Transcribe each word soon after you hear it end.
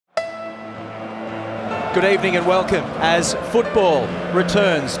Good evening and welcome as football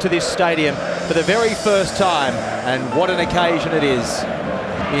returns to this stadium for the very first time, and what an occasion it is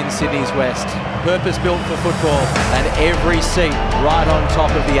in Sydney's West. Purpose-built for football and every seat right on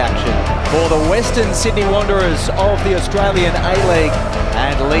top of the action. For the Western Sydney Wanderers of the Australian A-League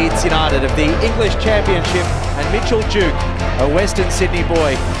and Leeds United of the English Championship, and Mitchell Duke, a Western Sydney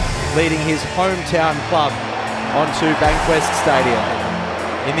boy, leading his hometown club onto Bankwest Stadium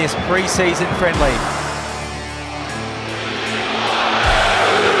in this pre-season friendly.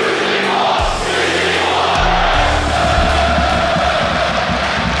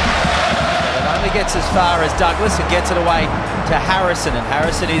 Gets as far as Douglas and gets it away to Harrison, and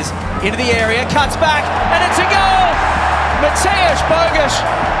Harrison is into the area, cuts back, and it's a goal! Mateusz Bogusz,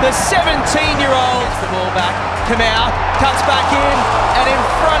 the 17-year-old, gets the ball back, Kamau cuts back in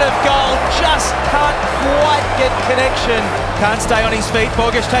front of goal, just can't quite get connection. Can't stay on his feet,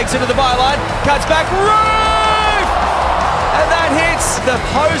 Bogusz takes it to the byline, cuts back, roof! And that hits the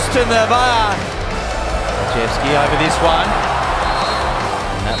post and the bar. Jevsky over this one.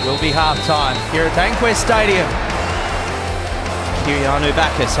 That will be half-time here at Bankwest Stadium. Kyrianu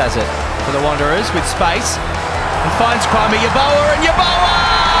Bacchus has it for the Wanderers with space. He finds Kwame Yeboah, and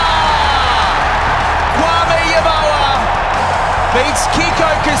Kwame Yeboah beats Kiko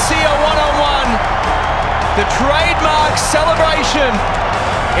Casilla one-on-one. The trademark celebration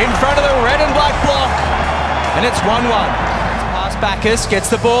in front of the red and black block. And it's 1-1. Past Bacchus, gets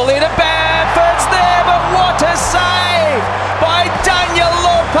the ball in, and Bamford's there, but what a save by Daniel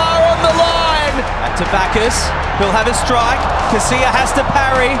on the line. Back to Bacchus, he'll have a strike. Casilla has to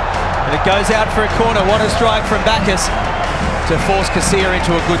parry, and it goes out for a corner. What a strike from Bacchus to force Casilla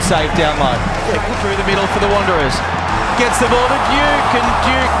into a good save down low. Through the middle for the Wanderers. Gets the ball to Duke, and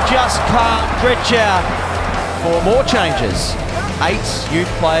Duke just can't reach out for more changes. 8 youth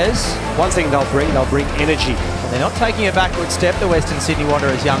players. One thing they'll bring energy. They're not taking a backward step, the Western Sydney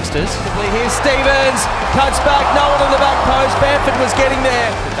Wanderers youngsters. Here's Stevens, cuts back, no one on the back post. Bamford was getting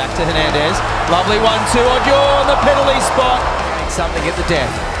there. Back to Hernandez. Lovely 1-2. Odio on the penalty spot. Something at the death.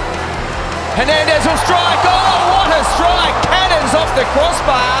 Hernandez will strike. Oh, what a strike! Cannons off the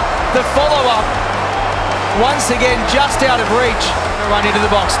crossbar. The follow-up. Once again, just out of reach. Run into the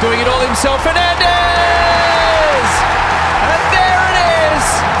box, doing it all himself. Hernandez! And there it is!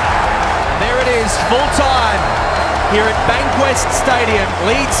 There it is, full time here at Bankwest Stadium.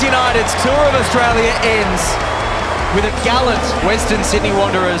 Leeds United's tour of Australia ends with a gallant Western Sydney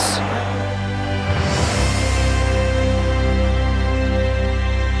Wanderers